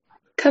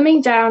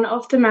Coming down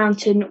off the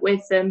mountain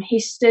with them, he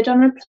stood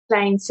on a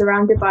plain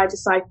surrounded by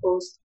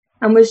disciples,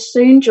 and was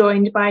soon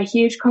joined by a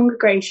huge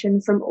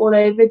congregation from all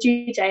over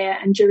Judea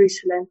and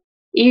Jerusalem,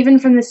 even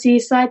from the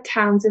seaside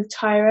towns of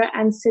Tyre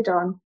and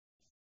Sidon.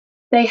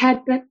 They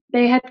had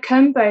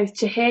come both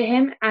to hear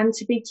him and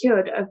to be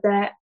cured of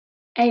their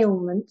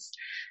ailments.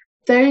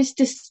 Those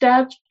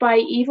disturbed by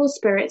evil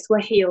spirits were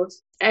healed.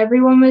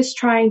 Everyone was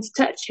trying to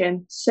touch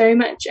him, so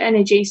much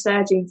energy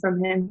surging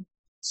from him,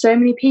 so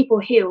many people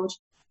healed.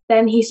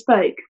 Then he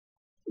spoke,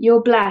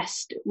 "You're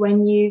blessed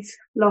when you've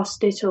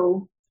lost it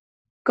all.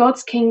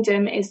 God's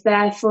kingdom is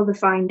there for the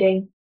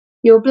finding.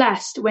 You're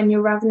blessed when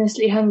you're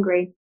ravenously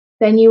hungry.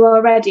 Then you are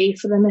ready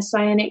for the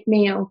messianic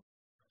meal.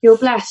 You're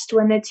blessed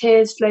when the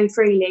tears flow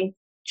freely.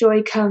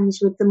 Joy comes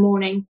with the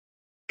morning.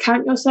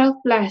 Count yourself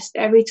blessed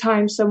every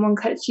time someone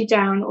cuts you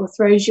down or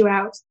throws you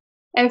out,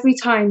 every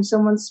time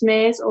someone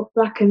smears or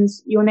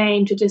blackens your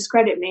name to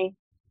discredit me.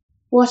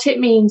 What it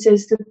means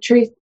is that the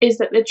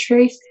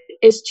truth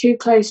is too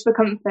close for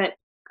comfort,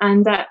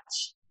 and that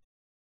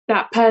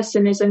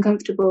person is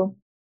uncomfortable.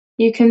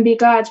 You can be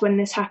glad when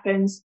this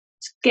happens.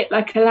 Skip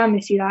like a lamb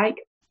if you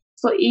like,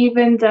 for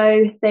even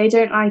though they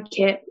don't like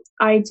it,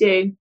 I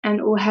do,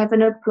 and all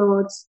heaven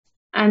applauds.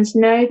 And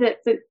know that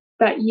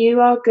you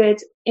are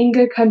in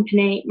good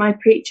company. My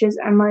preachers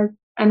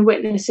and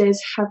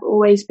witnesses have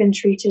always been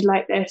treated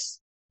like this.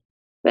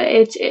 But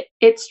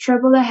it's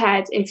trouble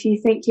ahead if you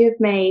think you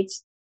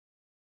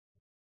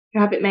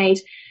have it made.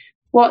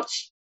 What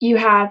you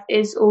have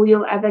is all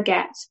you'll ever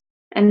get.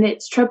 And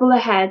it's trouble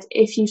ahead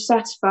if you've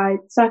satisfied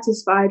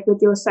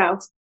with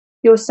yourself.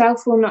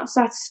 Yourself will not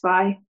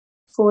satisfy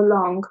for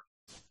long.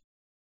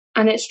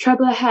 And it's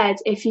trouble ahead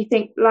if you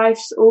think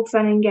life's all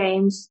fun and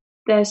games.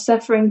 There's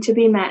suffering to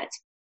be met,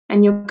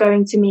 and you're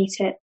going to meet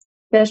it.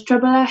 There's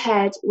trouble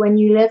ahead when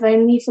you live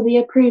only for the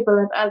approval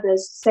of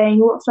others, saying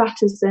what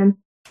flatters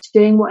them,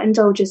 doing what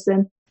indulges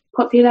them.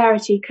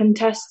 Popularity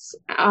contests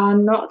are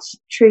not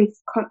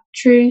truth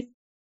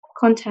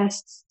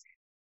contests.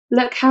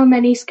 Look how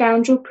many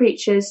scoundrel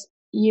preachers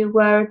you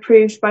were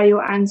approved by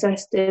your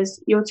ancestors.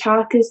 Your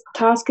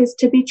task is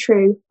to be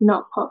true,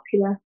 not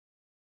popular.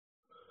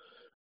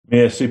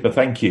 Mia, super,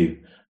 thank you.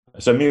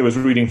 So Mia was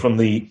reading from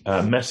the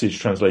Message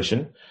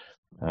translation,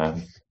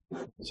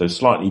 so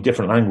slightly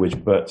different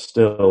language, but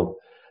still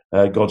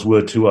God's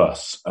word to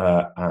us.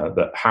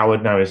 That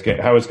Howard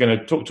Howard's going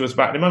to talk to us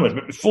about in a moment.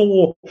 But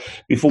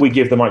before we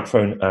give the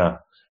microphone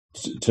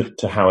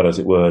to Howard, as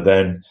it were,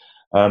 then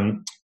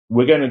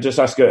we're going to just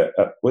ask. We're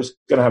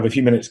going to have a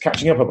few minutes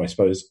catching up, I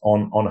suppose,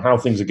 on how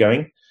things are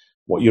going,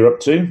 what you're up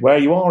to, where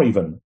you are,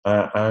 even,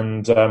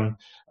 and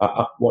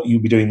what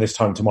you'll be doing this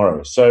time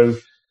tomorrow. So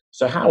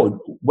Howard,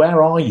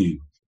 where are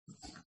you?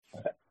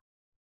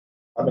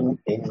 I'm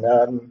in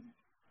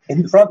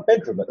the front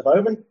bedroom at the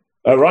moment.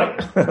 Oh, right.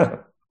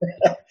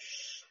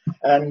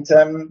 And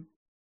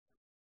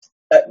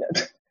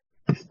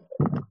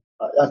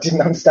I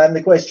didn't understand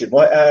the question.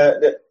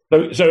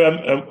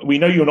 So we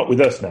know you're not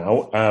with us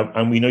now,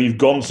 and we know you've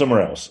gone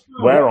somewhere else.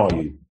 Where are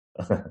you?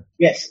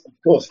 Yes, of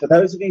course. For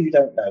those of you who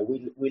don't know,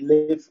 we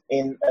live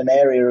in an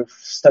area of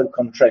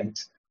Stoke-on-Trent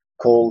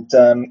called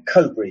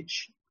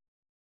Cobridge.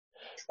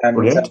 And,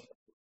 brilliant.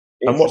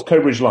 And what's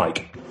Cobridge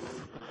like?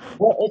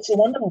 Well, it's a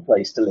wonderful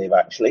place to live,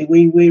 actually.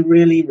 We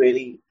really,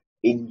 really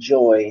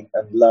enjoy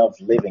and love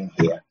living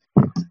here.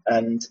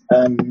 And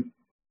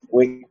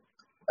we...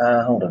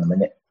 hold on a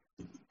minute.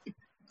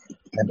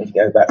 Let me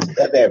go back.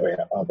 There we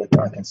are.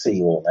 I can see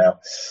you all now.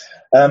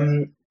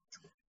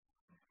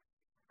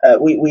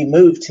 We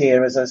moved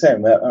here, as I said,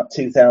 about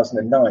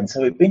 2009.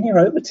 So we've been here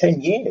over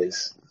 10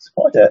 years. It's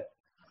quite a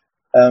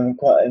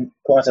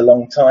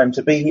long time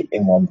to be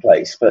in one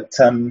place. But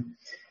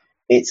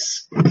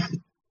it's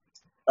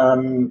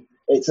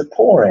a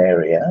poor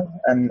area,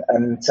 and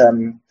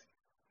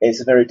it's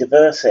a very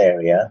diverse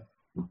area.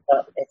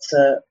 But it's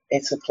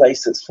a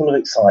place that's full of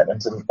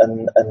excitement,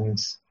 and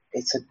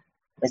it's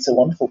a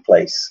wonderful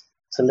place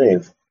to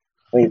live.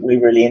 We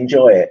really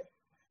enjoy it.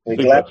 We're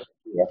glad to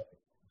be here.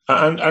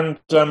 And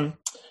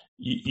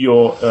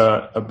you're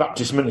a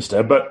Baptist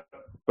minister, but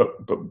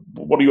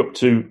what are you up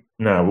to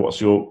now?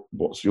 What's your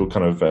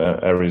kind of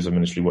areas of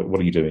ministry? What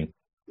are you doing?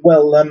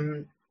 Well,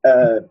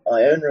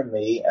 Iona and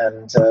me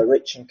and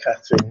Rich and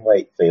Catherine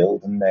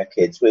Wakefield and their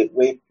kids,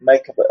 we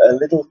make up a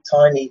little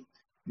tiny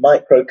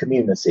micro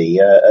community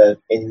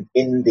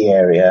in the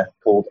area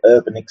called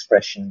Urban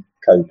Expression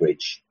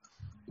Cobridge.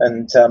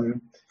 And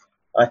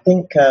I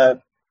think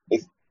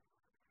if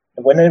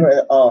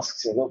whenever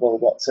asks, well,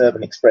 what's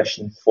Urban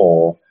Expression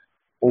for?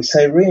 We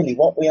say, really,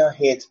 what we are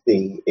here to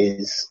be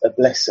is a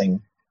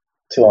blessing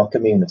to our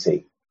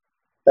community.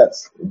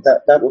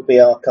 That would be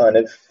our kind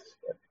of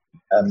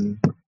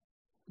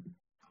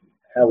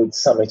how we'd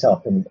sum it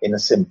up in a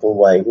simple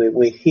way.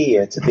 We're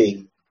here to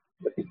be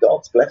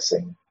God's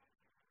blessing,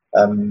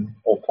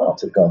 or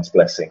part of God's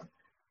blessing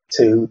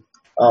to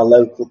our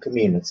local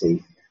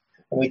community.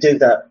 And we do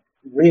that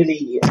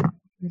really,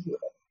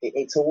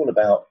 it's all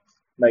about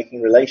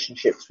making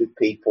relationships with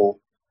people,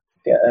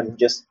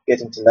 just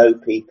getting to know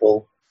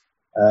people,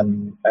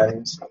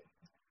 and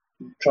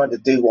trying to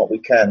do what we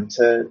can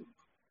to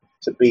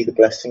be the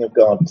blessing of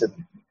God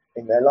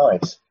in their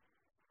lives.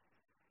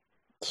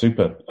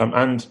 Super.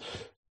 And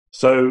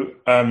so,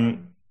 a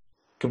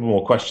couple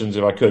more questions,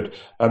 if I could.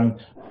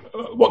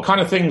 What kind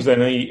of things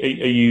then are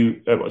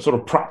you what sort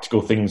of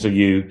practical things are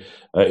you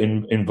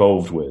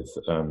involved with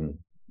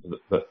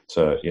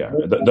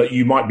that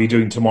you might be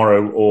doing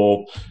tomorrow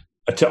or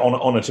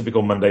on a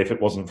typical Monday if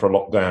it wasn't for a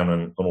lockdown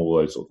and all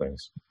those sort of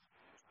things?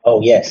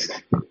 Oh yes.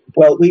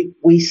 Well, we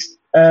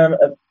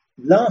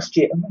last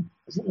year,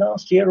 was it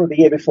last year or the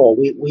year before?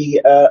 We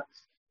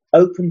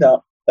opened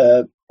up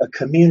a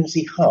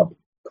community hub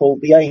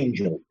called The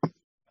Angel.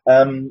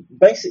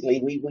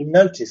 Basically, we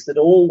noticed that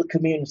all the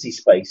community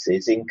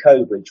spaces in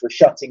Cobridge were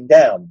shutting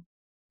down,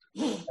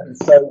 and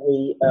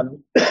so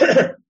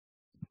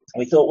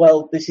we thought,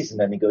 well, this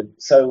isn't any good.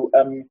 So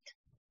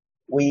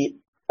we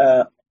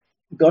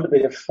got a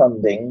bit of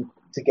funding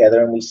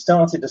together, and we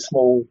started a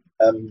small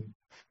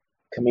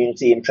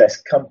community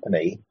interest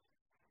company,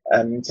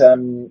 and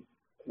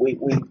we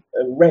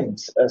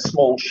rent a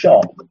small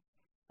shop.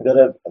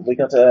 We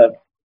got a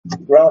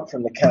grant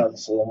from the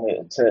council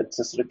and to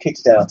sort of kit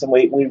it out, and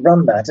we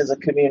run that as a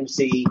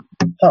community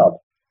hub,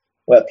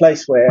 a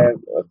place where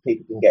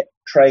people can get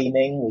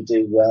training. We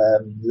do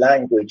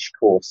language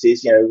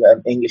courses,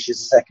 English as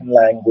a second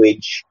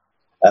language.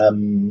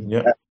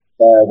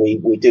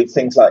 We do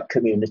things like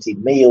community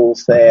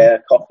meals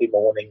there, coffee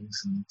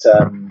mornings, and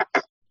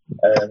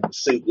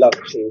soup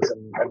lunches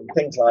and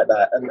things like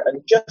that,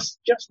 and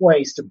just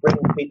ways to bring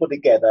people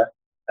together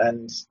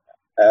and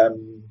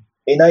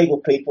enable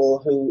people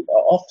who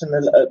are often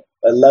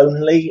are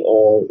lonely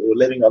or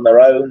living on their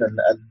own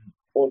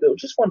or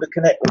just want to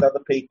connect with other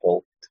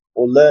people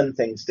or learn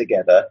things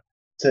together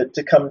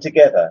to come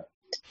together.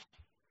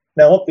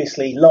 Now,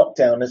 obviously,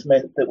 lockdown has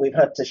meant that we've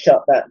had to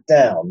shut that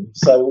down.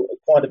 So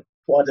quite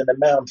an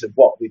amount of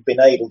what we've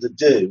been able to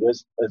do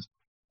has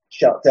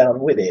shut down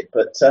with it.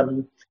 But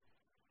I'll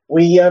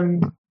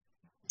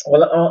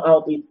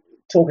be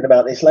talking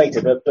about this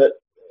later. But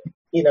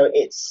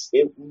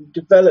it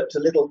developed a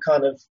little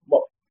kind of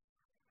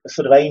a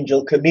sort of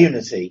angel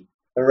community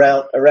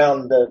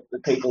around the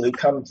people who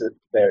come to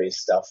various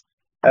stuff.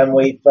 And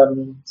we've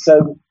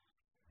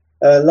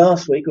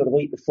last week or the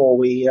week before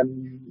we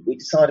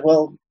decided,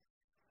 well,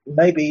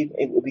 maybe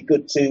it would be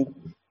good to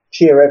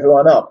cheer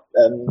everyone up,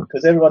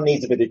 because everyone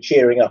needs a bit of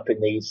cheering up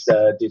in these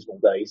dismal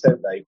days,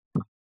 don't they?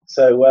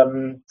 So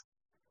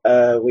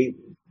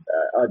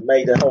I'd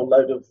made a whole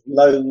load of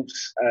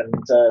loaves and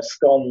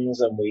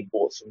scones, and we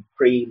bought some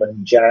cream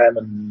and jam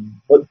and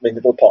put them in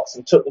little pots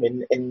and took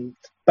them in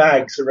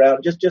bags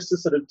around just to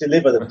sort of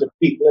deliver them to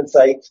people and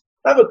say,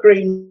 have a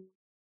cream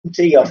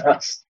tea on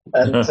us.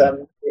 And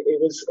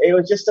it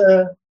was just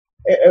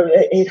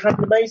it had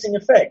an amazing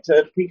effect.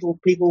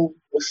 People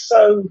were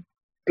so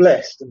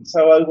blessed and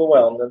so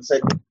overwhelmed and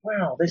said,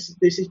 wow, this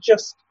is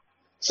just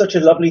such a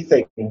lovely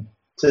thing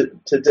to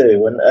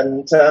do.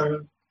 And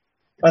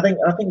I think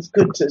it's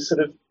good to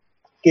sort of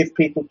give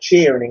people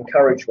cheer and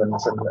encouragement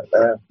and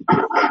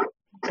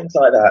things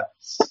like that.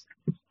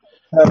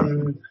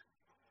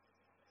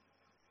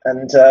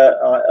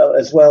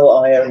 As well,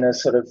 I own a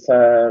sort of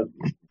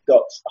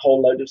got a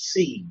whole load of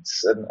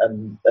seeds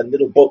and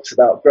little books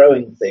about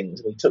growing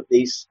things.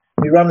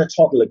 We run a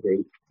toddler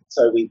group,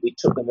 so we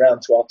took them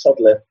round to our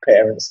toddler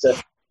parents to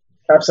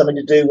have something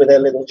to do with their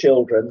little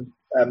children,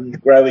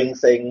 growing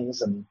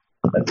things and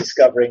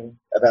discovering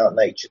about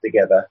nature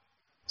together.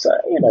 So,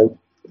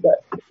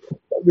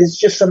 there's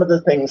just some of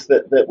the things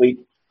that we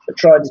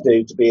tried to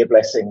do to be a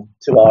blessing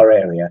to our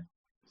area.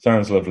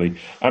 Sounds lovely.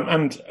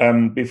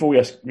 And before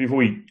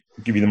we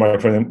give you the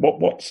microphone,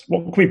 what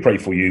can we pray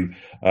for you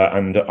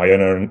and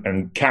Iona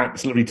and Kat?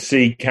 It's lovely to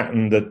see Kat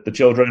and the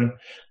children.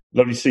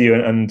 Lovely to see you,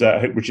 and I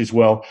hope Rich as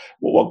well.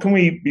 What can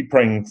we be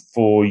praying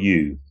for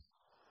you?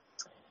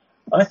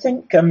 I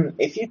think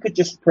if you could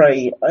just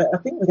pray, I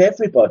think with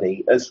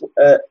everybody, as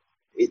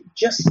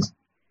just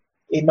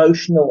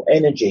emotional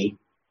energy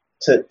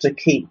to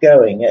keep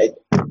going.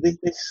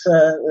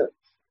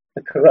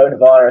 The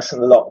coronavirus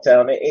and the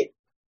lockdown,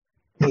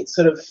 it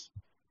sort of,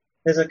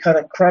 there's a kind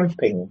of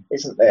cramping,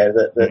 isn't there,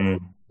 that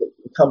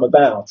come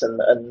about,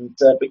 and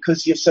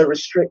because you're so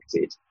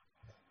restricted.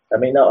 I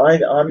mean, I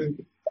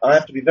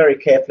have to be very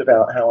careful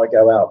about how I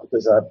go out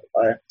because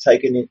I've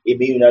taken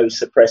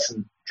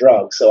immunosuppressant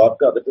drugs, so I've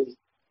got to be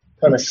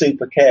kind of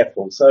super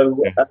careful.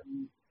 So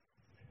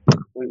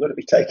we've got to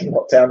be taking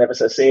lockdown ever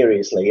so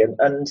seriously,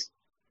 and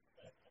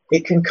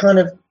it can kind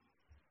of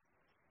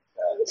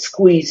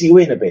squeeze you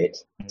in a bit.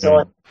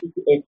 So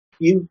if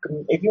you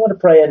want to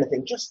pray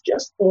anything,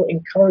 just for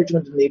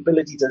encouragement and the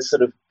ability to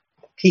sort of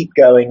keep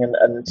going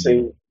and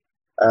to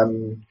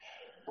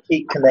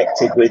keep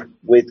connected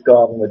with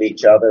God and with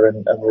each other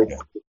and with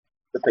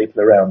the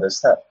people around us,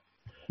 that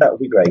would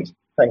be great.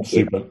 Thank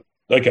you. Super.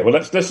 Okay, well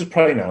let's just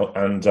pray now,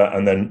 and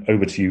then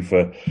over to you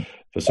for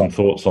some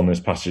thoughts on this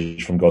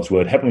passage from God's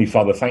Word. Heavenly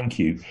Father, thank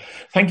you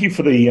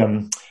for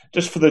the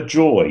just for the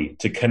joy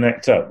to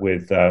connect up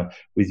with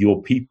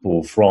your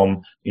people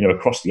from,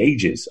 across the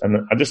ages.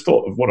 And I just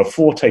thought of what a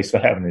foretaste for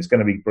heaven is going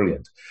to be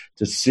brilliant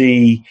to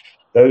see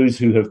those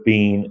who have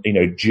been,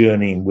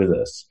 journeying with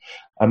us.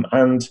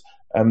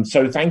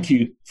 So thank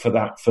you for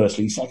that,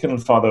 firstly.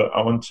 Second, Father,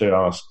 I want to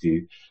ask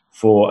you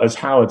for, as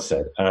Howard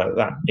said,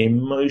 that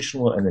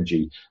emotional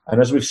energy.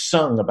 And as we've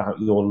sung about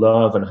your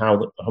love and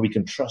how we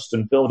can trust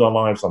and build our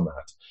lives on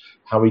that,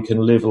 how we can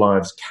live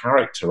lives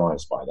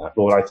characterized by that.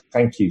 Lord, I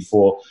thank you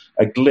for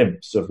a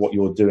glimpse of what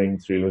you're doing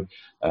through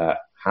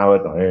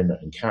Howard, Iona,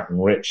 and Kat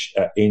and Rich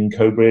in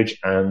Cobridge,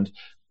 and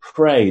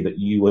pray that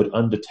you would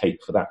undertake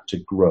for that to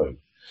grow,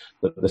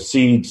 that the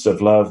seeds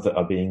of love that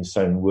are being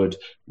sown would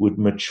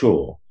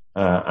mature,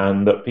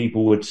 and that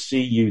people would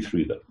see you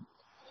through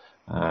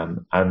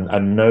them,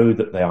 and know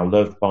that they are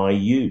loved by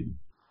you,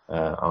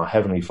 our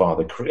Heavenly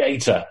Father,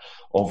 creator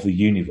of the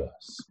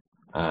universe.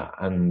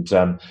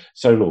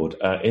 So, Lord,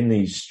 in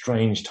these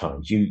strange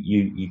times,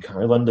 you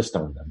kind of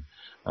understand them.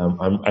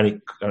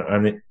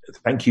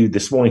 Thank you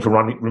this morning for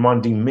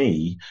reminding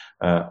me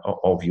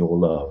of your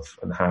love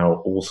and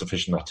how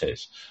all-sufficient that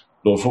is.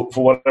 Lord,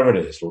 for whatever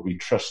it is, Lord, we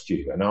trust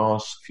you and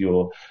ask for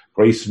your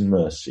grace and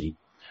mercy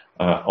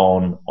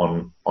on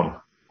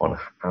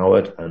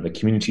Howard and the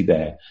community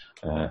there,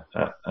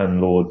 and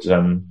Lord,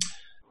 on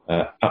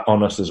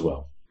us as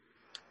well.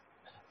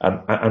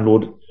 And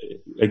Lord,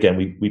 again,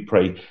 we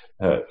pray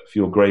for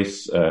your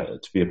grace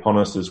to be upon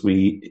us as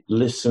we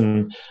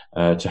listen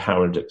to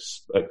Howard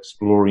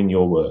exploring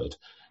your word.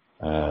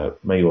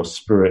 May your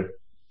Spirit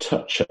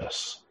touch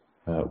us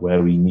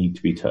where we need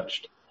to be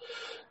touched.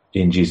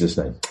 In Jesus'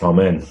 name,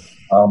 amen.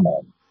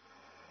 Amen.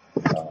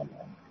 Amen.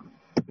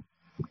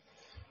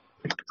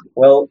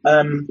 Well,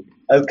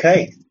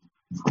 okay.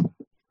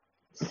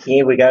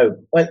 Here we go.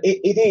 Well,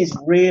 it is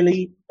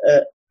really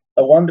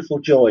a wonderful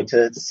joy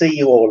to see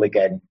you all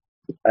again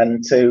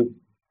and to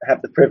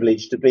have the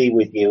privilege to be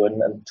with you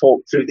and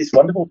talk through this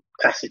wonderful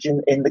passage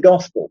in the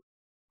Gospel.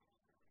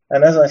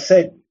 And as I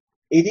said,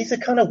 it is a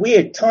kind of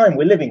weird time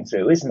we're living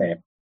through, isn't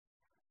it?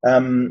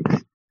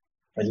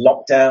 With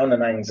lockdown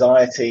and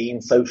anxiety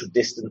and social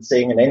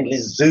distancing and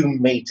endless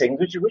Zoom meetings,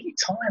 which are really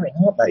tiring,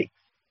 aren't they?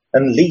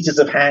 And litres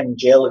of hand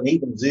gel and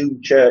even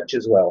Zoom church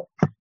as well.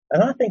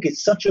 And I think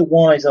it's such a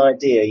wise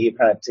idea you've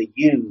had to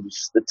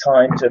use the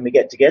times when we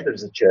get together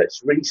as a church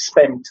to really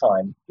spend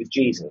time with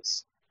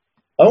Jesus.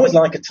 I always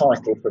like a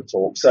title for a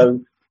talk.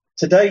 So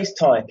today's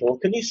title,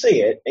 can you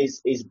see it,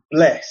 is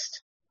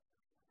Blessed.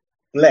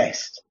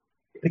 Blessed.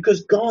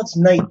 Because God's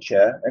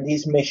nature and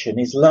his mission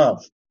is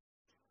love.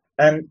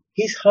 And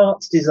his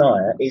heart's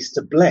desire is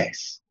to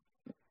bless.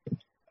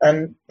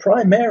 And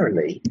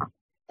primarily,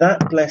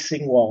 that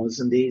blessing was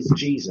and is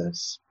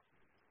Jesus.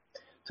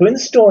 So in the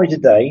story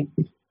today,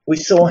 we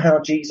saw how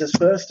Jesus,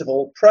 first of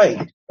all,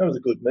 prayed. That was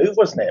a good move,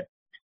 wasn't it?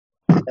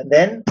 And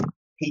then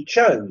he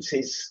chose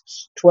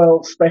his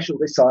 12 special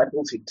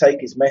disciples who'd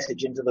take his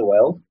message into the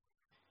world.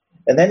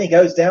 And then he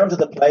goes down to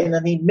the plain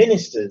and he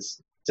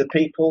ministers to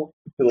people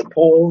who are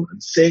poor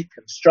and sick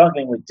and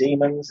struggling with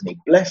demons. And he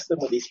blessed them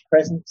with his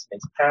presence and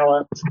his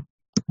power.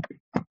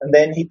 And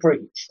then he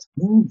preached.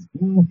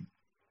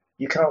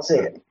 You can't see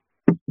it.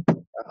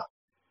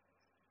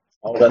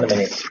 Hold on a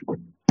minute.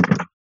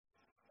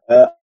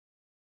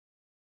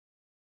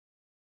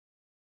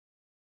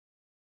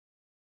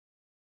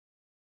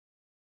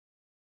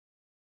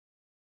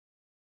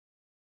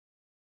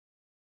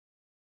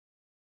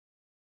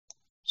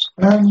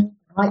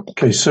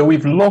 Okay, so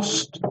we've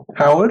lost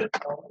Howard.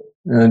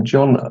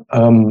 John,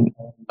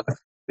 I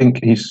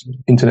think his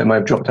internet may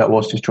have dropped out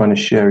whilst he's trying to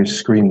share his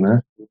screen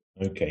there.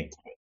 Okay.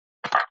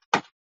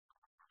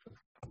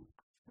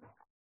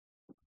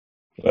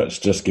 Let's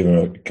just give him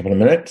a couple of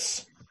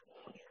minutes.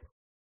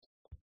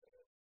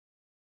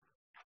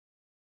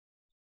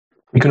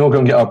 We can all go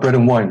and get our bread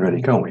and wine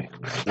ready, can't we?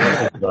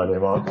 Yeah, good idea,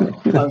 Mark.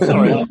 I'm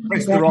sorry, I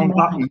pressed the wrong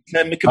button.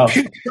 Turned the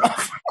computer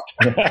off.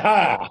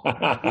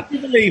 Can you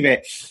believe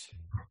it?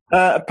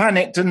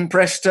 Panicked and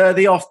pressed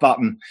the off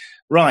button.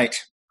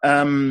 Right.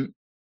 I'll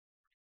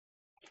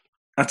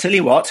tell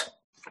you what.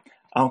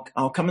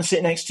 I'll come and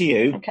sit next to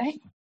you. Okay.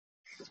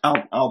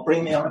 I'll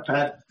bring the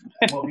iPad.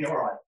 We'll be all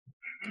right.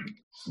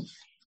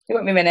 It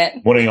won't be a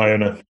minute. Morning,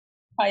 Iona.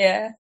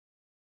 Hiya.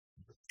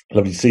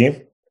 Lovely to see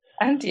you.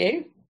 And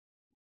you.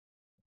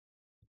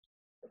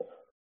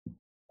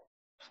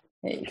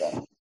 There you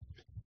go.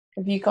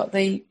 Have you got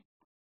the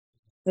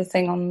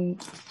thing on?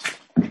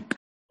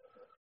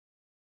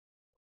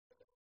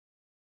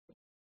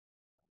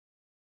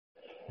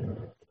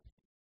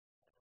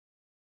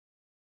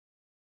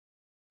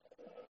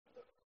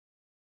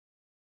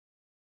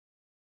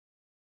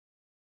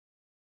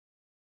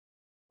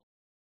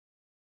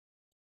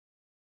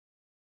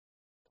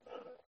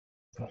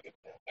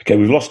 Okay,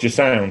 we've lost your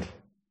sound.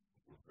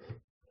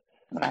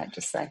 Right,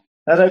 just say.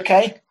 That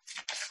okay?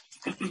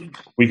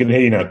 We can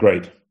hear you now.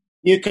 Great.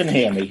 You can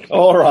hear me.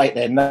 All right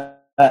then.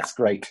 That's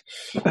great.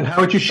 And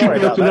Howard, you should be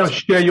able to now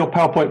share your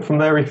PowerPoint from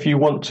there if you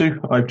want to.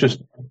 I've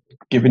just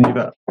given you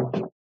that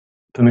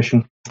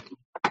permission.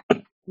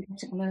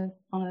 On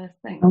a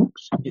thing.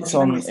 Oops.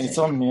 It's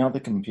on the other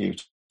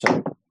computer.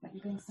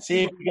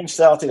 See if we can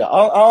start it.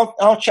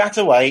 I'll chat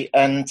away,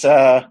 and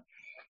the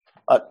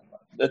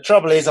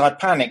trouble is, I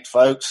panicked,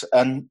 folks,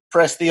 and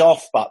pressed the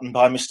off button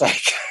by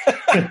mistake.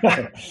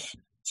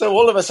 So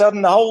all of a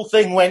sudden, the whole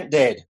thing went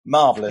dead.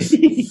 Marvelous.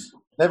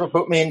 Never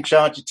put me in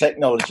charge of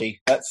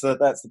technology. That's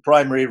the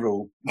primary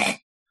rule.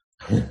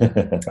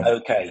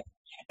 Okay.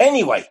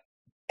 Anyway.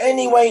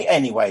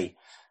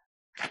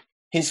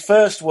 His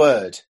first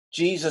word,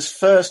 Jesus'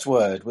 first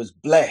word, was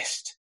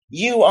blessed.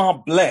 You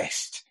are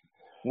blessed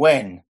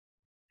when,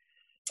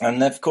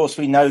 and of course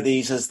we know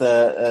these as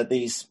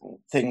these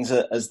things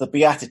as the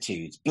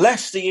Beatitudes.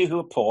 Blessed are you who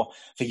are poor,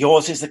 for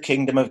yours is the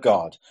kingdom of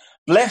God.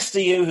 Blessed are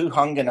you who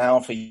hunger now,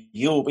 for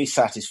you will be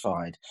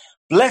satisfied.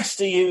 Blessed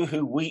are you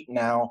who weep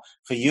now,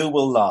 for you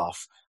will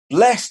laugh.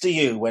 Blessed are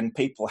you when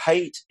people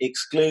hate,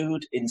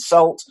 exclude,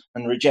 insult,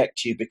 and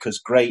reject you, because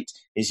great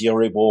is your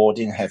reward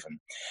in heaven.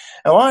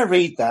 Now I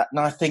read that and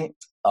I think,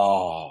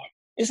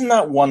 isn't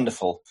that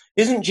wonderful?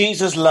 Isn't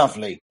Jesus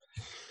lovely?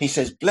 He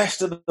says,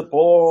 blessed are the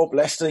poor,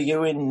 blessed are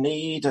you in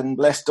need, and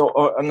blessed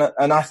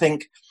and I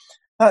think,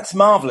 that's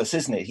marvellous,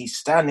 isn't it? He's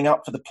standing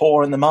up for the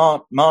poor and the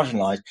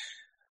marginalised.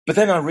 But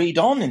then I read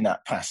on in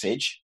that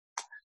passage,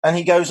 and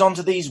he goes on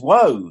to these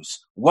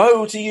woes.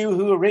 Woe to you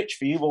who are rich,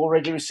 for you've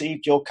already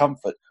received your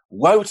comfort.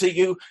 Woe to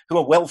you who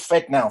are well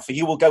fed now, for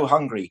you will go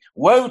hungry.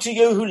 Woe to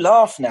you who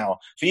laugh now,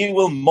 for you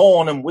will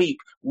mourn and weep.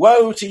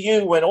 Woe to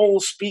you when all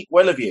speak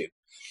well of you.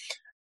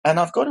 And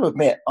I've got to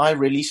admit, I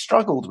really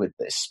struggled with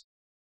this,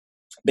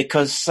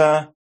 because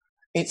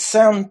it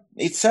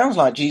sounds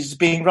like Jesus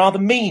being rather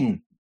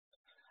mean.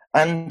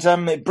 And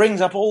it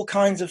brings up all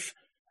kinds of,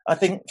 I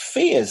think,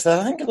 fears that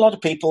I think a lot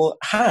of people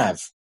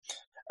have.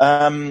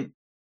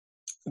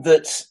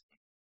 That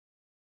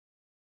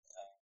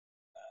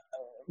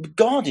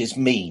God is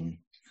mean,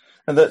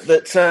 and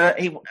that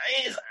he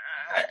is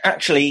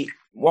actually,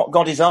 what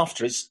God is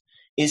after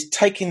is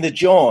taking the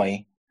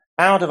joy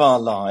out of our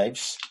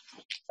lives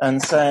and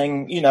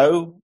saying,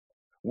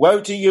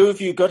 woe to you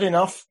if you got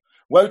enough.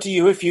 Woe to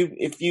you if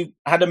you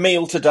had a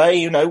meal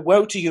today.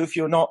 Woe to you if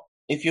you're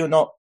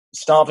not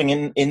starving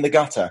in the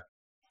gutter.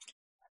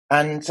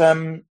 And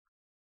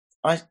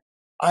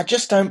I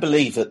just don't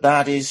believe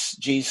that is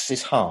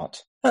Jesus'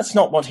 heart. That's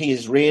not what he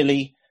is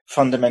really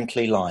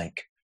fundamentally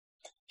like.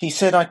 He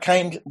said, I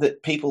came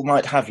that people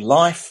might have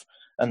life,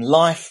 and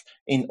life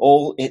in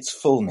all its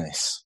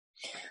fullness.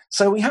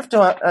 So we have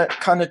to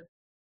kind of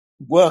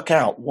work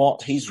out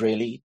what he's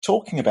really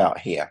talking about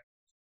here.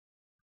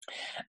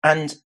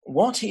 And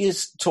what he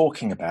is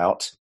talking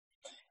about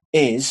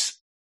is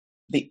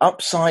the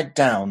upside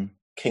down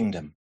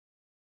kingdom.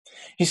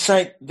 He's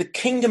saying the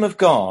kingdom of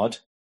God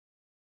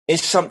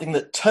is something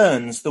that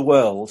turns the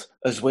world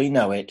as we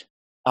know it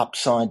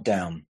upside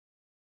down.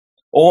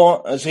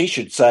 Or, as he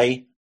should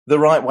say, the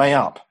right way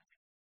up.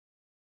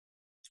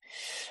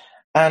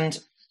 And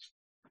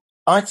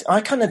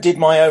I kind of did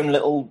my own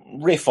little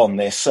riff on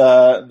this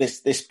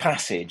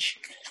passage.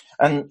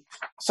 And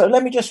so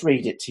let me just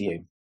read it to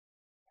you.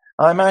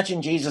 I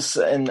imagine Jesus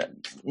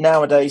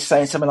nowadays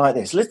saying something like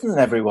this. Listen,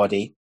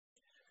 everybody.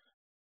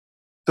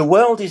 The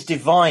world is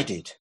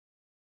divided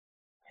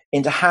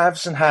into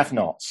haves and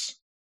have-nots,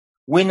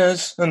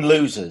 winners and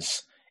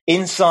losers,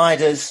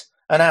 insiders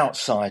and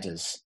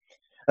outsiders.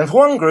 And for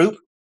one group,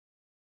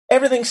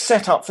 everything's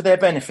set up for their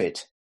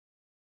benefit.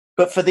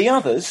 But for the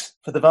others,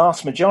 for the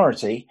vast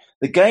majority,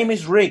 the game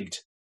is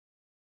rigged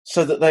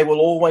so that they will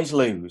always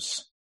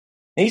lose.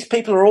 These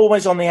people are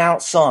always on the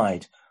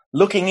outside,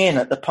 looking in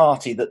at the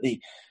party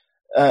that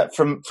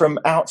from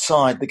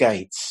outside the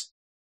gates.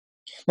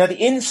 Now,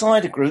 the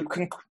insider group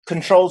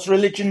controls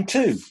religion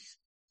too,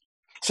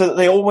 so that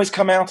they always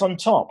come out on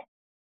top.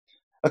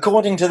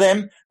 According to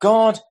them,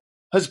 God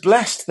has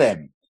blessed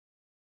them,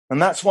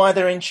 and that's why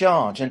they're in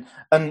charge. And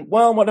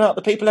well, what about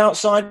the people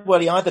outside? Well,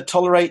 he either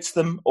tolerates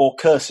them or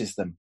curses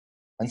them,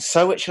 and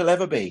so it shall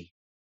ever be.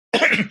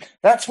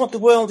 That's what the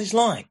world is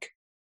like.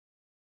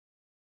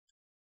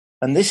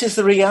 And this is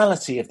the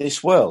reality of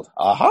this world.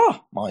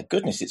 Aha! My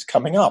goodness, it's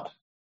coming up.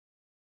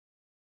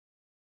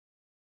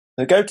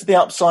 So go to the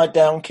upside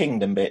down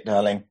kingdom bit,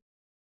 darling.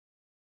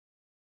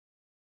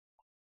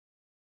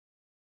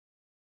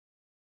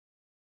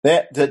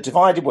 There, the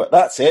divided world.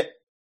 That's it.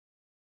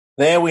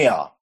 There we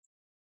are.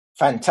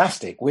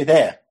 Fantastic. We're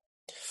there.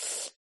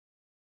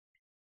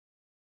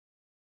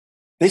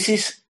 This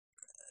is,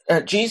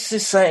 Jesus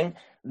is saying,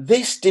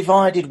 this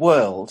divided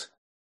world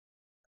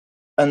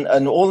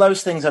and all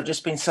those things I've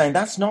just been saying,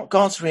 that's not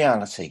God's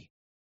reality.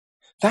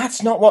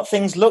 That's not what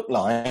things look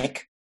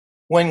like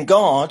when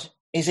God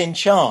is in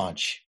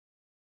charge.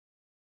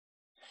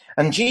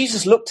 And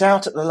Jesus looked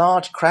out at the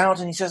large crowd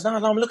and he says, no,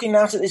 I'm looking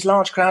out at this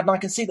large crowd and I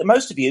can see that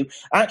most of you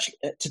actually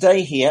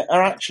today here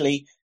are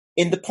actually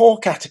in the poor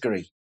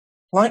category,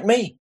 like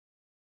me.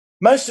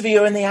 Most of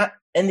you are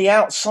in the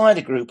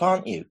outsider group,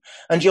 aren't you?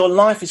 And your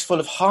life is full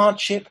of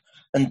hardship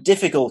and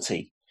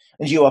difficulty.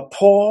 And you are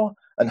poor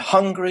and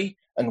hungry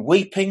and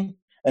weeping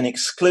and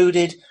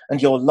excluded,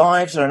 and your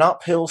lives are an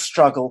uphill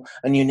struggle,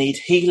 and you need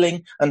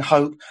healing and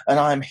hope. And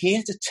I am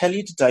here to tell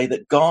you today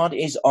that God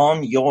is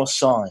on your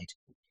side.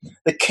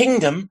 The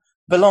kingdom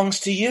belongs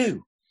to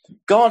you.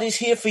 God is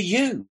here for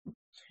you.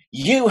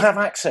 You have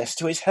access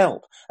to his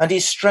help and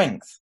his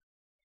strength.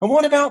 And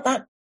what about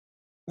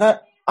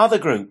that other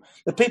group,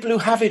 the people who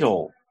have it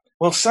all?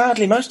 Well,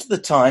 sadly, most of the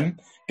time,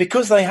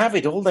 because they have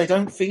it all, they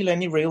don't feel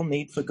any real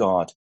need for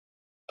God.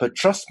 But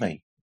trust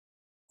me,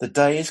 the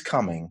day is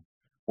coming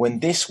when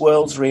this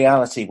world's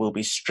reality will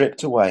be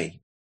stripped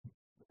away,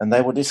 and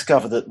they will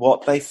discover that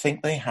what they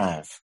think they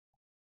have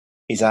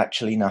is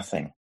actually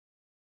nothing.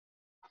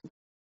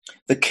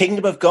 The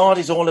kingdom of God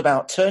is all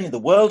about turning the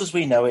world as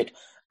we know it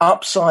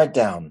upside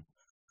down,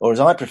 or as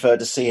I prefer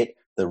to see it,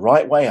 the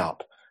right way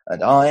up.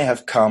 And I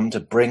have come to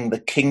bring the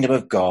kingdom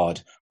of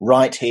God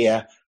right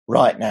here,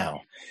 right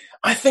now.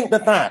 I think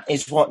that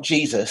is what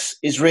Jesus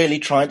is really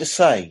trying to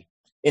say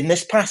in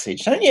this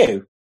passage, don't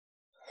you?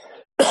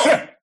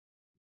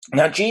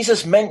 Now,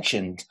 Jesus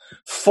mentioned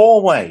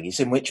 4 ways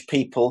in which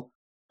people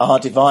are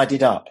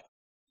divided up.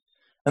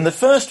 And the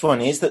first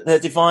one is that they're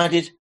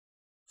divided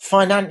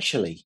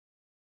financially.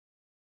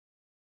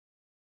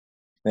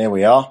 There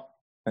we are.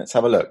 Let's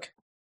have a look.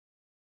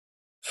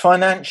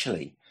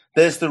 Financially,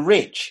 there's the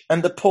rich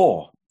and the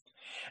poor.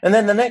 And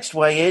then the next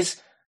way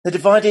is they're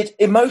divided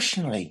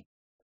emotionally.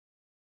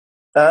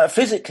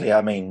 Physically,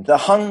 the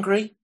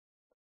hungry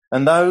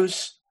and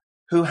those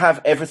who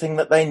have everything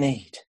that they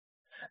need.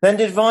 Then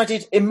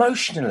divided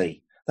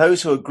emotionally,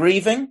 those who are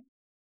grieving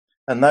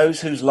and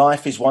those whose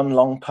life is one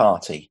long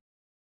party.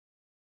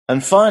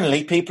 And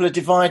finally, people are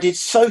divided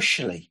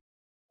socially,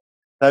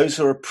 those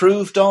who are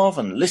approved of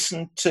and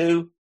listened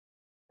to,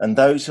 and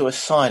those who are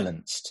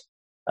silenced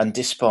and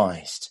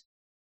despised.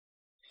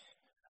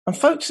 And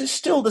folks, it's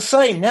still the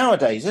same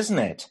nowadays, isn't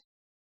it?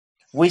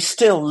 We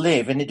still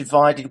live in a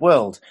divided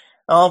world.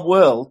 Our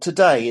world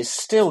today is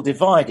still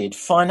divided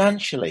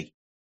financially.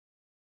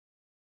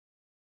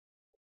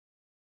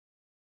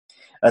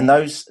 And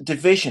those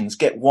divisions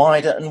get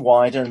wider and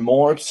wider and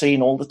more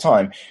obscene all the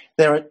time.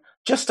 There are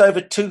just over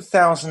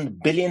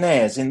 2,000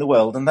 billionaires in the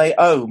world, and they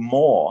owe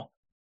more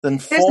than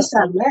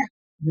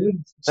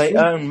They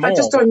own more. I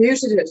just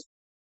unmuted it.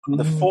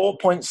 The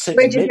 4.6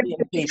 million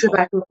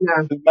people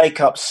who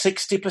make up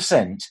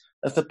 60%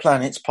 of the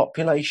planet's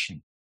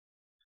population.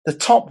 The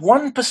top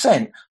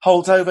 1%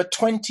 holds over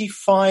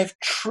 $25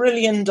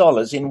 trillion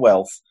in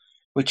wealth,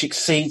 which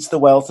exceeds the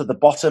wealth of the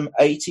bottom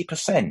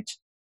 80%.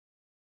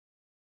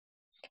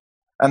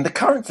 And the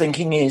current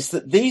thinking is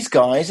that these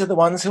guys are the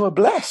ones who are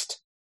blessed.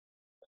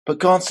 But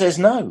God says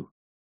no.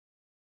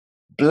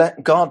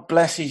 God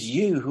blesses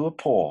you who are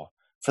poor,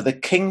 for the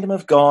kingdom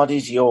of God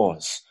is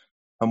yours.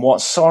 And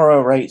what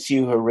sorrow awaits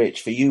you who are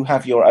rich, for you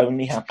have your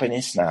only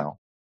happiness now.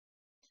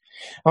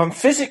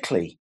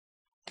 Physically,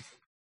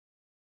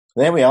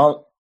 there we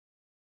are.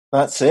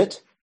 That's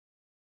it.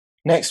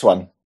 Next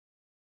one.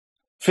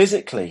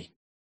 Physically,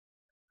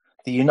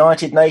 the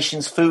United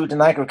Nations Food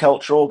and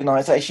Agriculture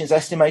Organization has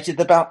estimated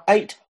that about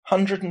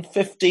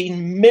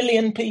 815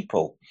 million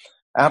people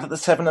out of the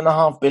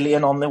 7.5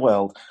 billion on the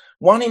world,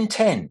 1 in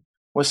 10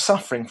 were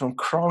suffering from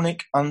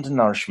chronic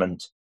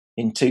undernourishment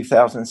in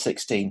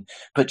 2016.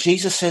 But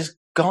Jesus says,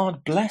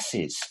 God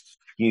blesses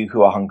you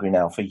who are hungry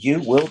now, for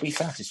you will be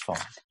satisfied.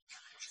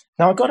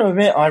 Now, I've got to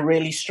admit, I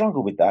really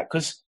struggle with that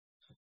because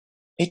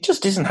it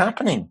just isn't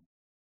happening.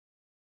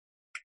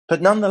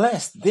 But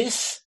nonetheless,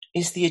 this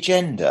is the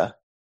agenda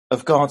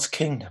of God's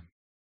kingdom.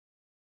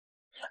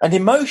 And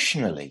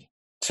emotionally,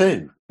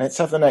 too, let's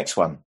have the next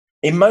one.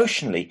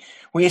 Emotionally,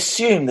 we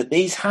assume that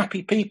these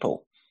happy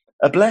people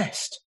are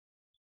blessed.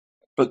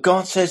 But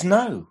God says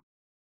no.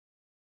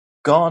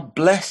 God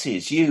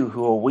blesses you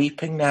who are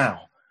weeping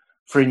now,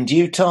 for in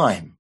due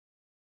time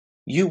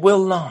you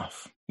will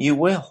laugh. You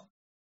will.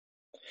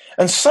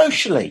 And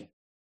socially,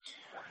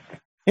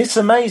 it's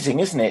amazing,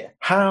 isn't it,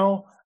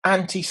 how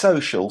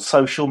antisocial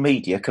social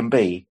media can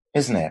be,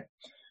 isn't it?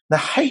 The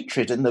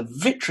hatred and the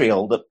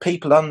vitriol that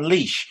people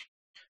unleash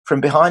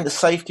from behind the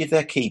safety of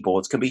their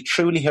keyboards can be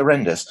truly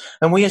horrendous.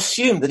 And we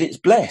assume that it's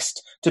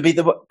blessed to be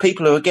the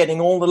people who are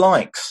getting all the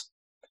likes.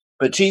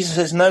 But Jesus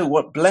says, no,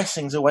 what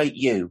blessings await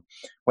you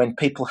when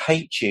people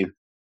hate you,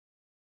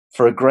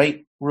 for a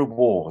great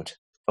reward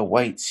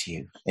awaits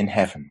you in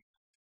heaven.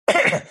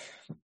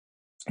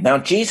 Now,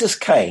 Jesus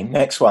came,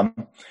 next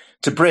one,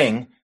 to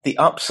bring the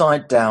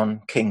upside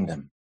down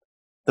kingdom,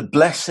 the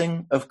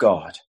blessing of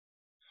God.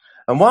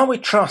 And while we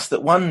trust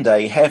that one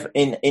day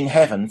in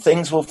heaven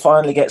things will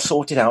finally get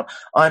sorted out,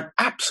 I'm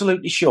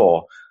absolutely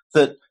sure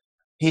that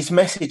his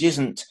message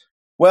isn't,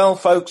 well,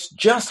 folks,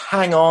 just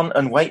hang on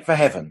and wait for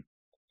heaven.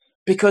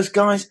 Because,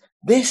 guys,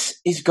 this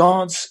is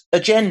God's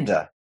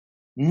agenda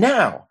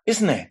now,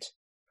 isn't it?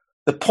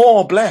 The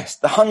poor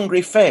blessed, the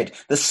hungry fed,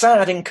 the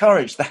sad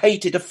encouraged, the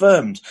hated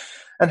affirmed.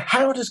 And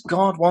how does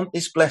God want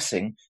this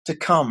blessing to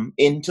come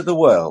into the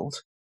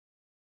world?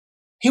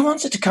 He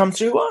wants it to come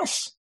through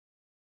us.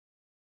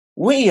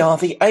 We are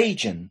the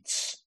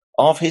agents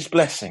of his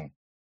blessing.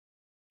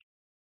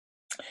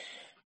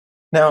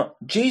 Now,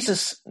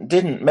 Jesus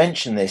didn't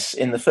mention this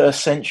in the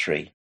first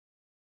century,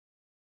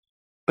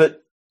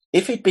 but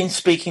if he'd been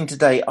speaking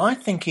today, I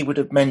think he would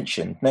have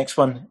mentioned, next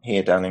one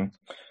here, darling,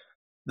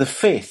 the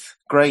fifth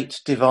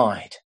great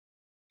divide.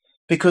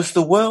 Because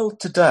the world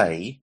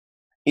today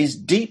is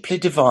deeply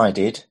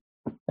divided,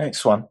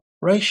 next one,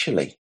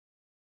 racially.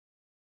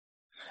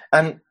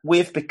 And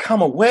we've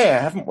become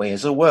aware, haven't we,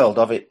 as a world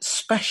of it,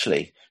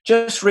 especially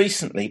just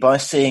recently by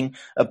seeing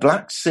a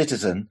black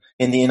citizen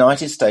in the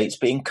United States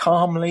being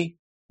calmly,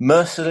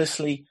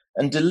 mercilessly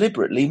and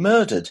deliberately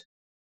murdered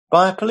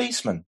by a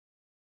policeman.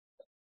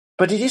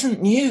 But it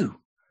isn't new.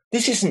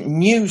 This isn't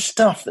new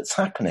stuff that's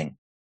happening.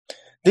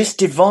 This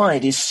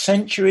divide is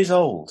centuries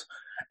old,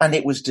 and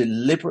it was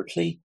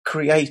deliberately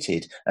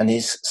created and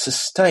is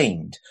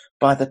sustained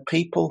by the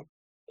people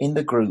in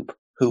the group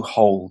who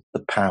hold the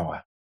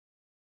power.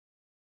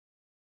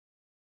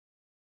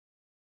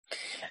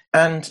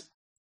 And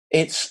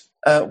it's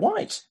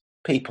white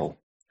people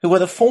who are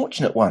the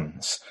fortunate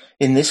ones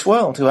in this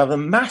world, who have a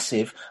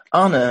massive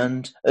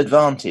unearned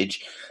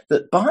advantage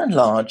that by and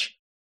large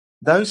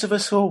those of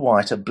us who are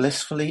white are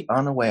blissfully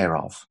unaware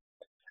of.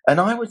 And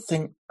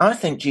I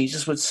think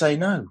Jesus would say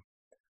no.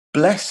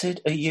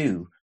 Blessed are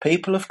you,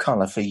 people of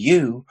colour, for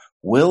you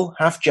will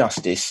have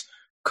justice,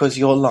 because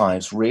your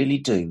lives really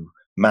do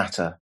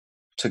matter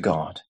to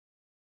God.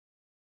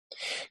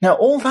 Now,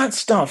 all that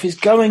stuff is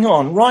going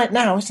on right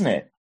now, isn't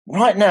it?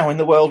 Right now in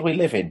the world we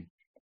live in.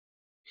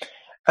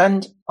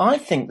 And I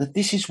think that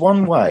this is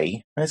one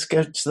way, let's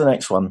go to the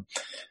next one,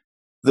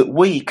 that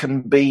we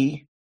can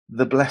be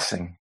the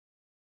blessing.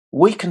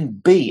 We can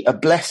be a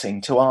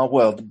blessing to our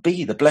world,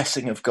 be the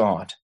blessing of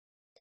God.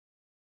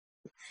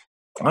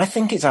 I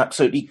think it's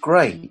absolutely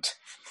great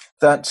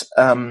that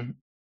I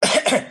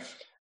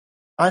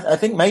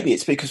think maybe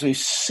it's because we've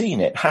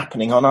seen it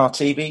happening on our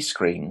TV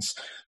screens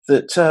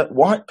that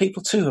white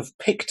people too have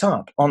picked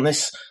up on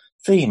this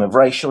theme of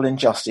racial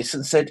injustice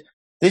and said,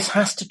 this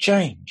has to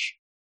change.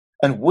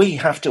 And we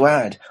have to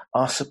add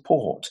our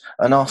support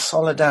and our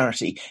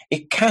solidarity.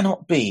 It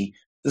cannot be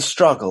the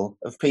struggle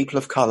of people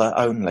of colour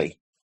only.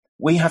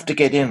 We have to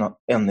get in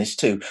on this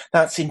too.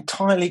 That's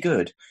entirely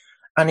good.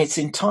 And it's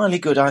entirely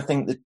good, I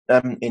think,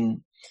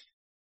 that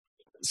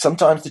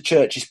sometimes the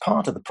church is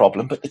part of the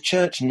problem, but the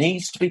church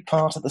needs to be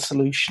part of the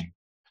solution.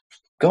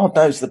 God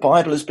knows the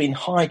Bible has been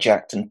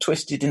hijacked and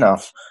twisted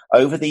enough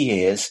over the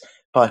years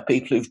by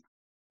people who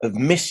have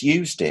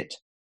misused it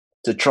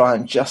to try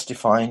and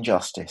justify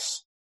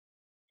injustice.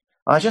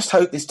 I just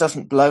hope this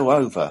doesn't blow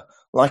over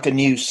like a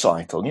news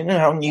cycle. You know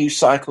how news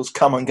cycles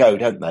come and go,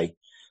 don't they?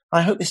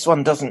 I hope this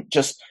one doesn't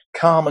just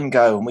come and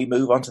go and we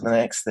move on to the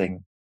next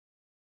thing.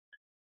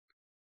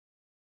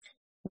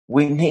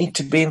 We need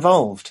to be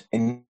involved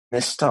in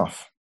this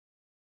stuff.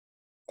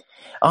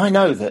 I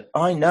know that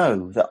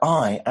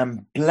I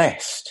am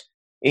blessed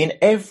in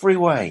every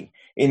way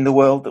in the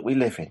world that we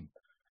live in.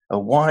 A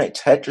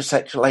white,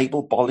 heterosexual,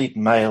 able-bodied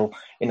male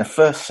in a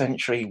first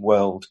century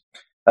world,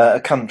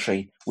 a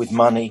country with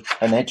money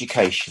and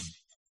education.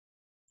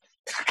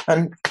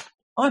 And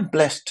I'm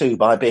blessed too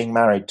by being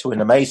married to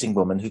an amazing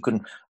woman who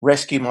can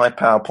rescue my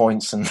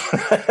PowerPoints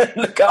and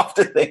look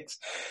after things.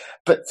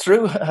 But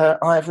through her,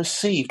 I've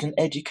received an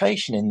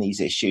education in these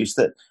issues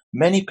that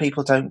many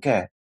people don't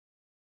get.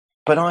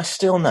 But I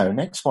still know,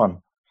 next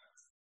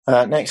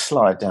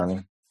slide,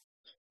 darling,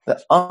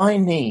 that I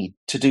need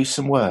to do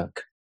some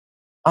work.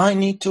 I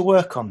need to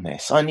work on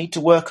this. I need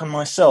to work on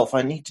myself.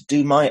 I need to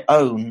do my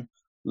own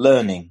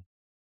learning,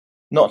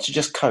 not to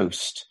just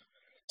coast.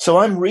 So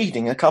I'm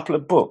reading a couple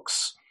of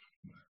books,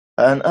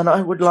 and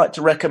I would like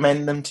to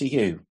recommend them to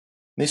you.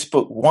 This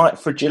book, White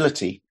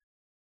Fragility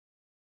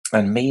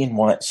and Me in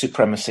White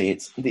Supremacy,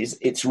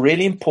 it's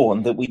really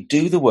important that we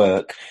do the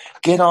work,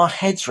 get our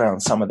heads around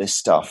some of this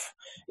stuff,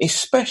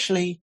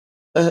 especially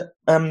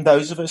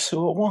those of us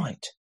who are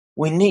white.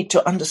 We need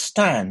to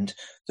understand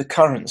the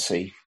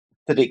currency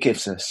that it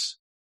gives us,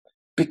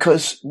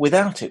 because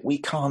without it, we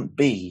can't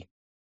be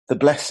the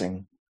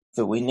blessing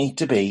that we need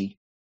to be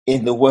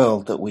in the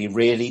world that we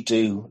really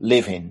do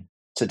live in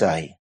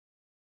today.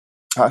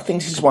 I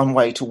think this is one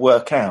way to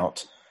work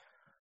out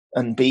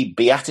and be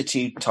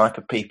beatitude type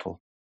of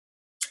people.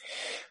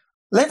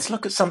 Let's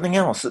look at something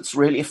else that's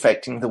really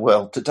affecting the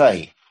world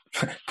today.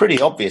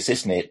 Pretty obvious,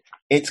 isn't it?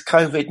 It's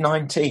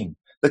COVID-19,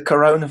 the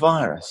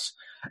coronavirus.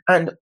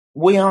 And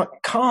we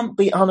can't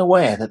be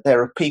unaware that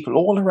there are people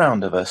all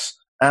around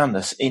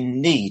us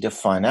in need of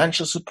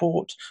financial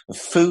support, of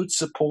food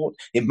support,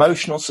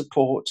 emotional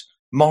support,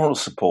 moral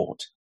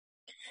support.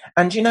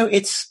 And, you know,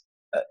 it's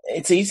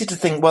easy to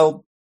think,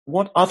 well,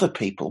 what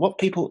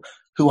people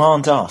who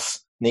aren't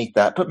us need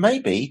that? But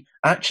maybe,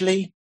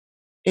 actually,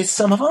 it's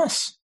some of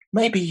us.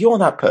 Maybe you're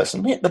that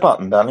person. Hit the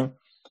button, darling.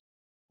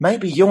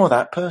 Maybe you're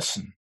that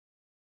person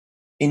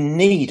in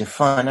need of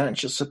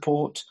financial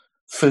support,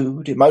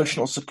 food,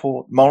 emotional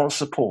support, moral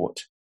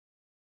support.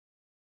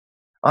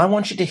 I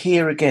want you to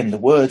hear again the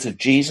words of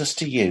Jesus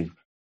to you,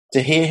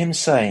 to hear him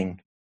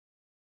saying,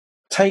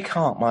 "Take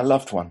heart, my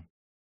loved one.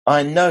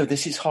 I know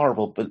this is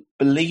horrible, but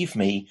believe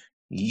me,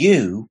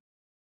 you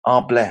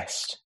are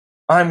blessed.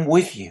 I'm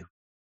with you.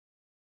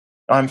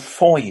 I'm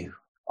for you.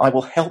 I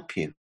will help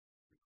you.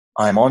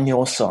 I'm on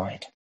your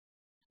side.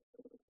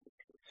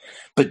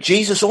 But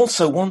Jesus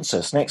also wants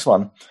us, next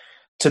one,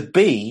 to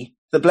be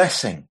the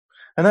blessing.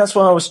 And that's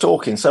why I was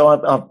talking. So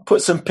I've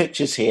put some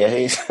pictures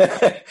here.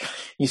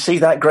 You see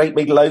that great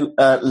big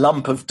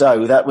lump of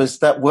dough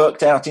that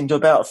worked out into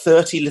about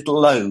 30 little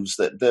loaves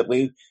that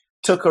we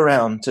took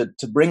around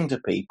to bring to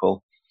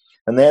people.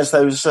 And there's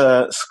those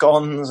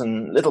scones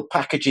and little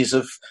packages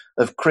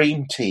of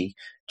cream tea.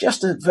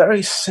 Just a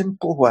very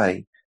simple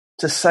way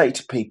to say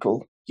to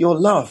people, you're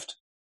loved,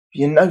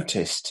 you're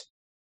noticed,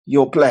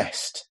 you're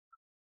blessed.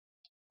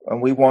 And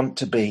we want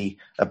to be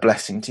a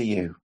blessing to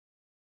you.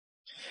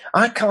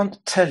 I can't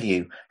tell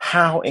you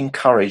how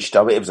encouraged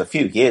it was a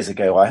few years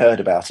ago I heard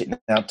about it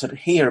now, to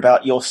hear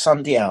about your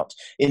Sunday Out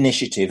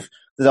initiative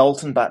that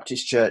Alton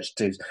Baptist Church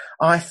does.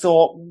 I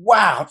thought,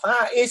 wow,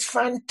 that is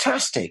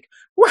fantastic.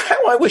 Wow,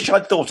 I wish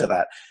I'd thought of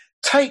that.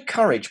 Take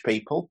courage,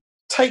 people.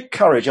 Take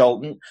courage,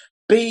 Alton.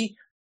 Be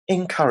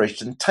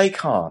encouraged and take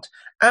heart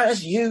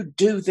as you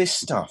do this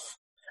stuff.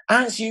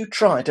 As you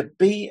try to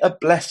be a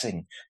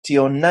blessing to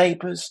your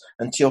neighbours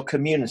and to your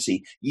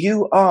community,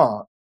 you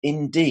are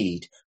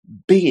indeed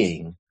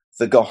being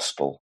the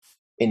gospel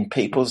in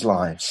people's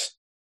lives.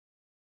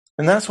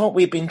 And that's what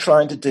we've been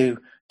trying to do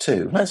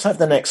too. Let's have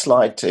the next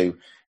slide too.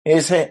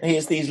 Here's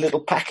these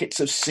little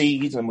packets of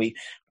seeds, and we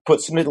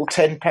put some little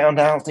 £10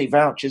 Aldi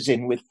vouchers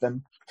in with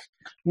them.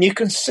 And you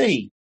can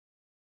see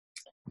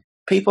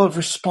people have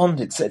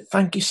responded, said,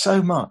 thank you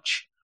so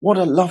much. What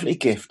a lovely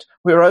gift.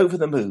 We're over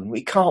the moon.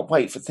 We can't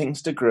wait for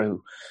things to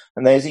grow.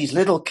 And there's these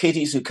little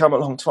kiddies who come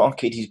along to our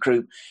kiddies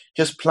group,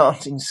 just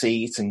planting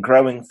seeds and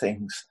growing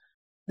things.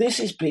 This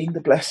is being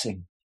the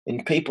blessing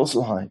in people's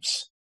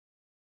lives.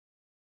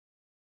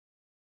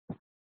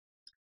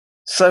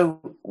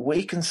 So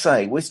we can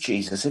say with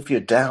Jesus, if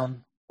you're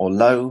down or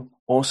low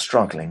or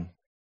struggling,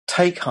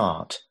 take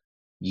heart.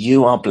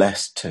 You are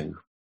blessed too.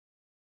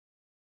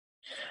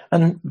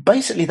 And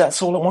basically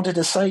that's all I wanted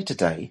to say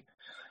today.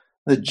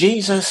 That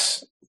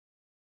Jesus,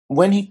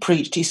 when he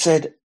preached, he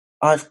said,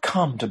 I've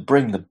come to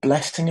bring the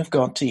blessing of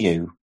God to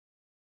you,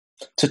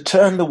 to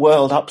turn the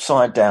world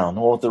upside down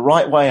or the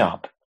right way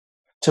up,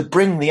 to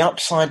bring the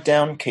upside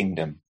down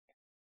kingdom.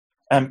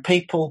 And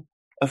people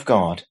of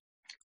God,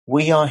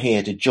 we are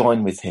here to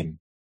join with him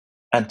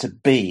and to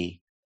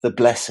be the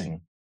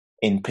blessing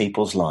in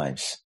people's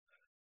lives.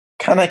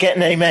 Can I get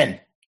an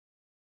amen?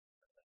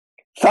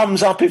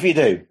 Thumbs up if you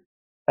do.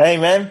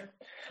 Amen.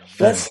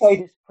 Let's say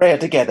this prayer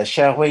together,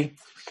 shall we?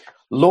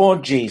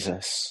 Lord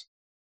Jesus,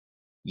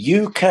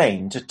 you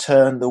came to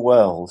turn the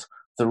world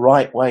the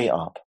right way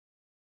up.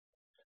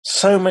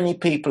 So many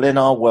people in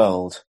our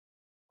world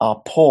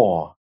are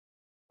poor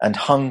and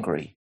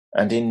hungry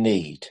and in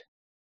need,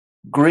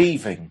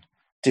 grieving,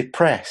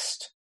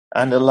 depressed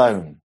and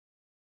alone,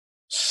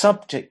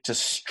 subject to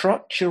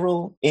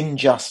structural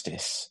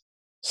injustice,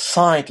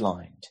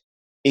 sidelined,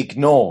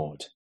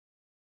 ignored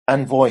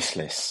and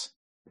voiceless.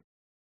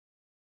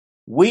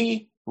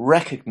 We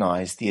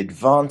recognize the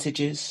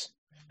advantages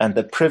and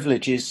the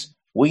privileges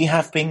we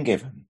have been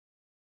given.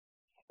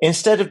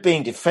 Instead of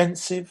being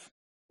defensive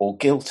or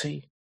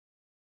guilty,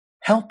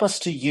 help us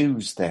to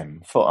use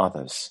them for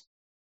others.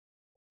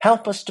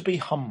 Help us to be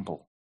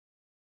humble.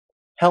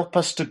 Help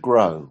us to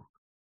grow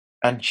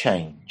and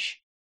change,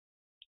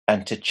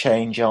 and to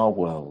change our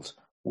world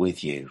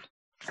with you.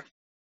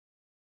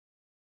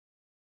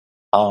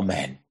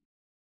 Amen.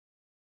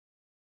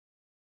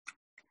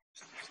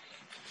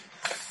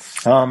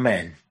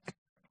 Amen.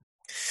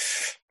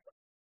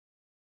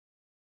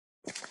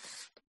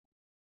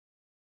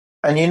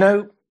 And you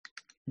know,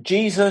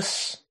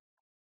 Jesus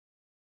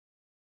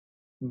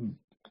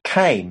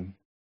came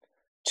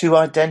to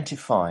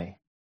identify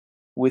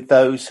with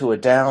those who are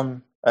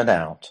down and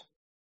out.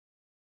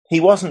 He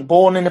wasn't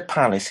born in a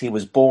palace, he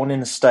was born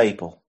in a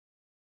stable.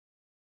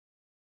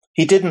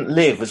 He didn't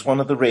live as one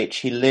of the rich,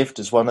 he lived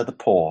as one of the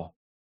poor.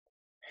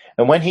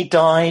 And when he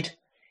died,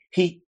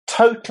 he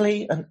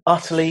totally and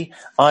utterly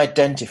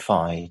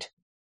identified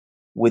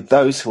with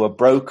those who are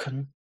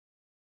broken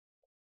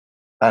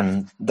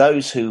and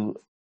those who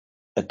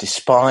are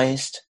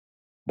despised,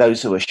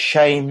 those who are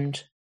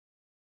shamed,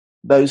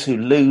 those who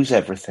lose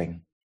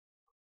everything.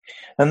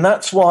 And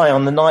that's why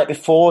on the night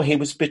before he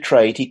was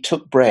betrayed, he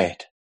took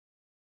bread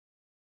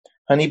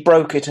and he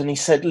broke it and he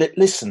said,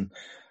 listen,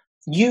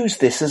 use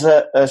this as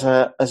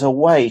a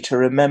way to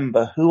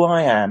remember who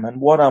I am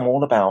and what I'm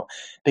all about,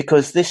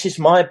 because this is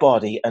my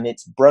body and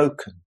it's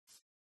broken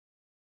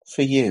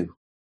for you.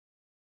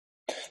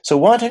 So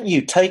why don't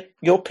you take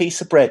your piece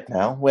of bread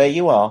now, where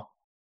you are,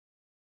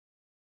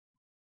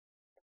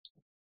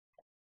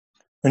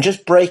 and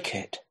just break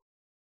it.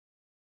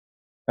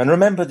 And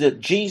remember that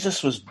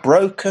Jesus was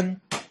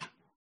broken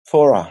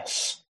for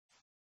us.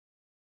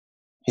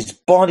 His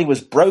body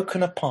was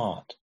broken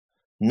apart,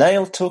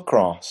 nailed to a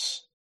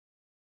cross,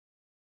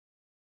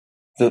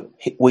 that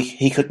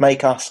he could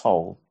make us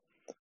whole,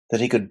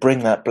 that he could bring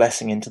that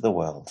blessing into the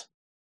world.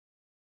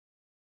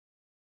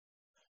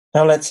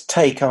 Now let's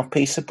take our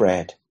piece of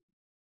bread.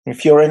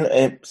 If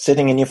you're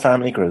sitting in your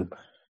family group,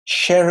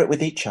 share it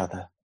with each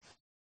other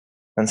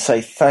and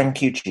say,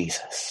 thank you,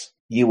 Jesus.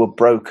 You were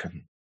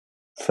broken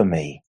for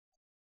me.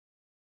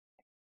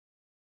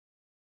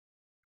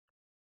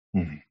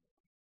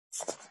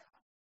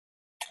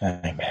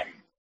 Amen.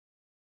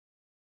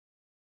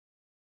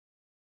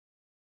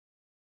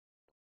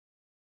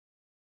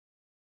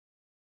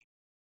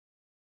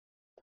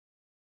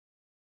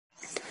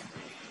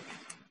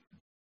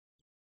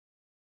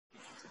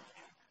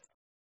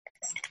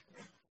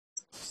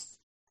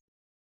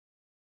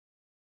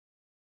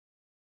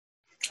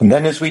 And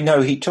then, as we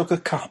know, he took a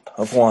cup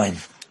of wine.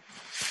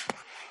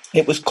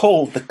 It was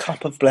called the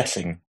cup of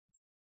blessing.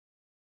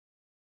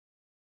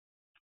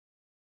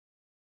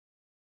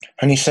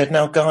 And he said,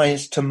 now,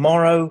 guys,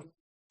 tomorrow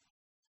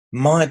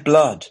my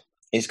blood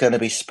is going to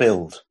be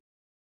spilled.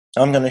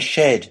 I'm going to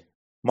shed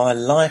my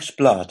life's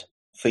blood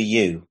for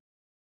you.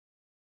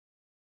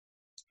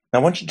 Now,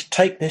 I want you to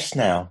take this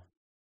now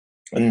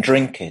and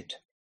drink it.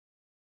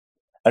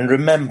 And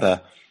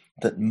remember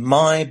that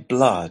my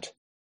blood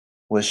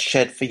was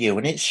shed for you.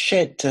 And it's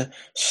shed to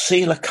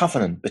seal a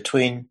covenant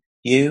between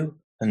you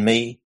and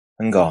me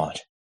and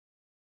God.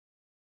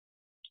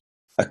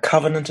 A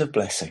covenant of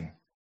blessing.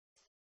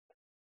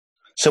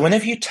 So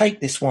whenever you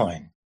take this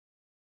wine,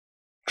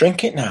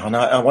 drink it now. And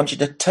I want you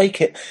to take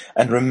it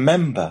and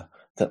remember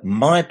that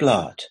my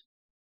blood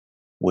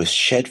was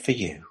shed for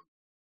you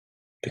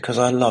because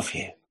I love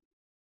you.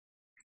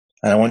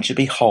 And I want you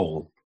to be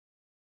whole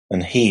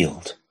and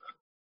healed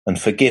and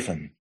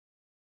forgiven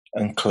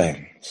and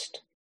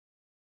cleansed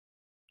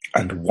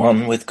and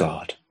one with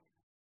God.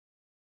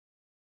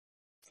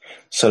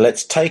 So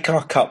let's take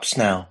our cups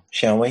now,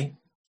 shall we?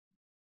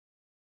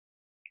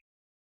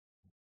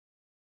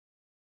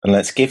 And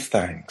let's give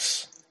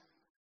thanks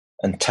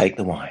and take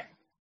the wine.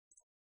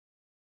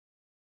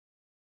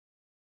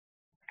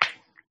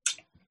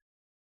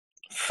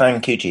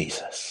 Thank you,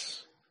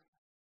 Jesus.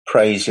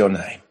 Praise your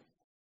name.